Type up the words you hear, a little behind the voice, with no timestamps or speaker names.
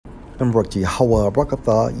Mbrak Yahweh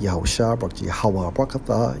Brakatha, Yahusha Brak Yahweh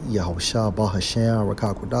Brakatha, Yahusha Bahashem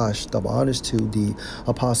Rakakwadash. Double honors to the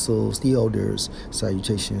apostles, the elders.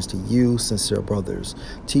 Salutations to you, sincere brothers.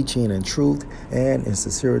 Teaching in truth and in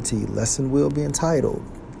sincerity. Lesson will be entitled,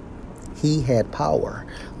 He Had Power.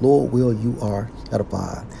 Lord, will you are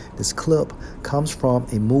edified. This clip comes from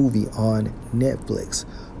a movie on Netflix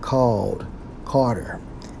called Carter.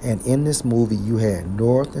 And in this movie, you had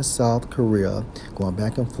North and South Korea going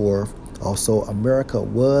back and forth. Also, America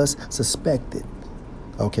was suspected,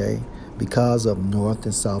 okay, because of North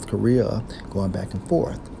and South Korea going back and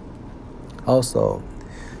forth. Also,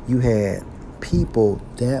 you had people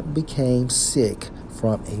that became sick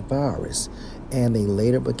from a virus, and they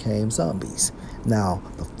later became zombies. Now,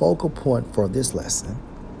 the focal point for this lesson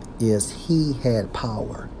is he had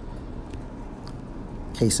power.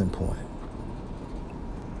 Case in point.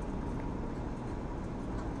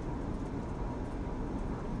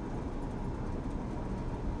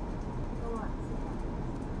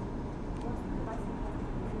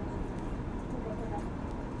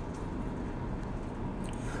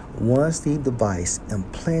 Once the device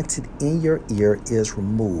implanted in your ear is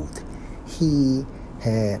removed, he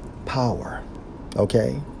had power,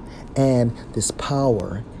 okay? And this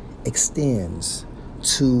power extends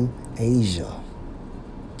to Asia,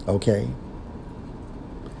 okay?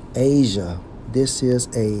 Asia, this is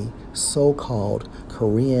a so-called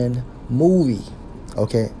Korean movie,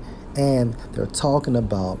 okay? And they're talking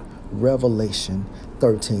about Revelation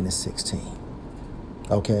 13 and 16.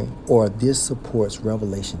 Okay, or this supports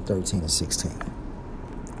Revelation 13 and 16.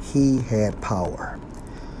 He had power.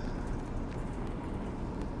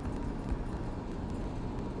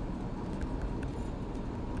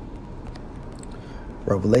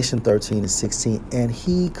 Revelation 13 and 16, and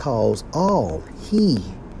he calls all,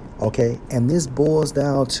 okay, and this boils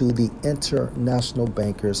down to the international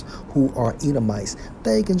bankers who are Edomites.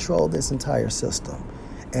 They control this entire system.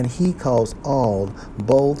 And he calls all,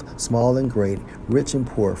 both small and great, rich and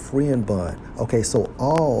poor, free and bond. Okay, so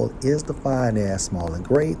all is defined as small and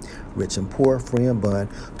great, rich and poor, free and bond,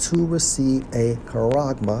 to receive a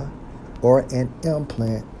charagma or an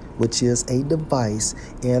implant, which is a device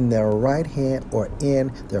in their right hand or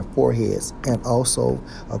in their foreheads. And also,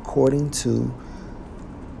 according to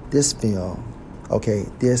this film, okay,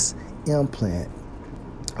 this implant,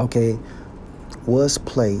 okay, was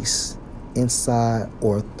placed inside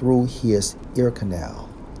or through his ear canal,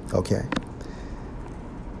 okay?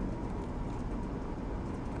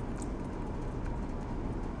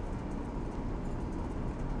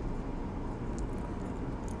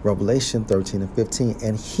 Revelation 13 and 15,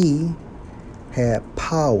 and he had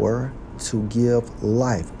power to give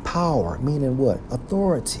life. Power, meaning what?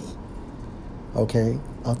 Authority, okay?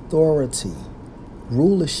 Authority,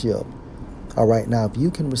 rulership. All right, now if you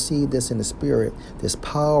can receive this in the spirit, this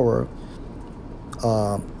power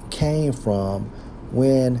came from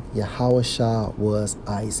when Yahushua was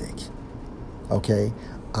Isaac. Okay,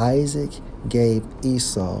 Isaac gave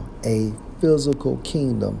Esau a physical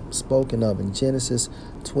kingdom spoken of in Genesis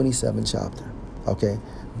 27 chapter. Okay,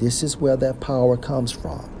 this is where that power comes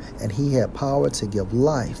from, and he had power to give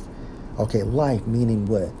life. Okay, life meaning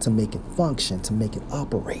what? To make it function, to make it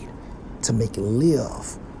operate, to make it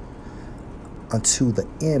live. Unto the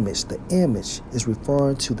image. The image is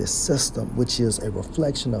referring to the system, which is a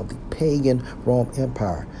reflection of the pagan Rome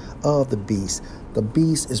Empire of the beast. The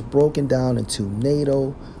beast is broken down into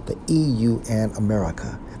NATO, the EU, and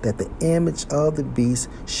America. That the image of the beast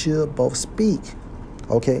should both speak,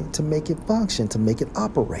 okay, to make it function, to make it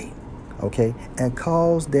operate, okay, and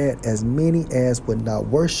cause that as many as would not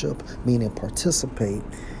worship, meaning participate,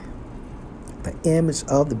 the image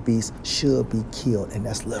of the beast should be killed, and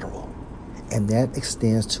that's literal. And that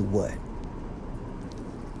extends to what?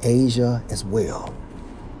 Asia as well.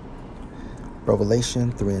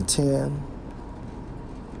 Revelation 3 and 10.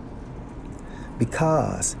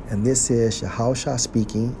 Because, and this is Yahushua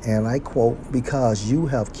speaking, and I quote, because you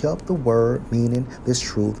have kept the word, meaning this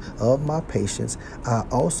truth of my patience, I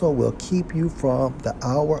also will keep you from the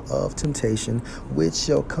hour of temptation, which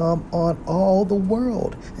shall come on all the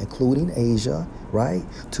world, including Asia, right?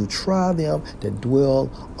 To try them that dwell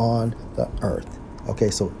on the earth. Okay,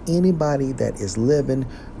 so anybody that is living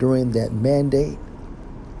during that mandate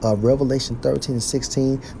of Revelation 13 and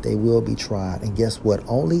 16, they will be tried. And guess what?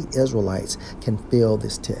 Only Israelites can fail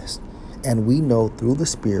this test. And we know through the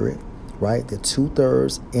Spirit, right, that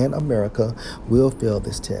 2/3 in America will fail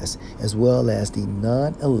this test, as well as the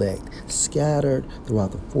non-elect scattered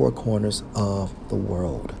throughout the four corners of the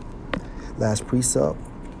world. Last precept,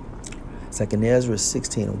 2 Ezra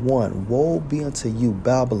 16:1. Woe be unto you,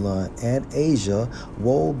 Babylon and Asia.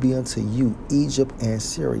 Woe be unto you, Egypt and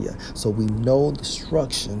Syria. So we know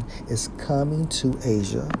destruction is coming to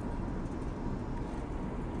Asia.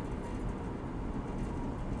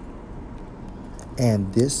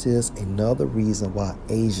 And this is another reason why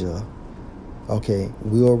Asia,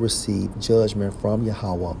 will receive judgment from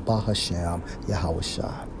Yahweh, Bahasham, Yahweh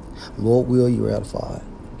Shah. Lord will you edify.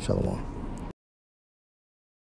 Shalom.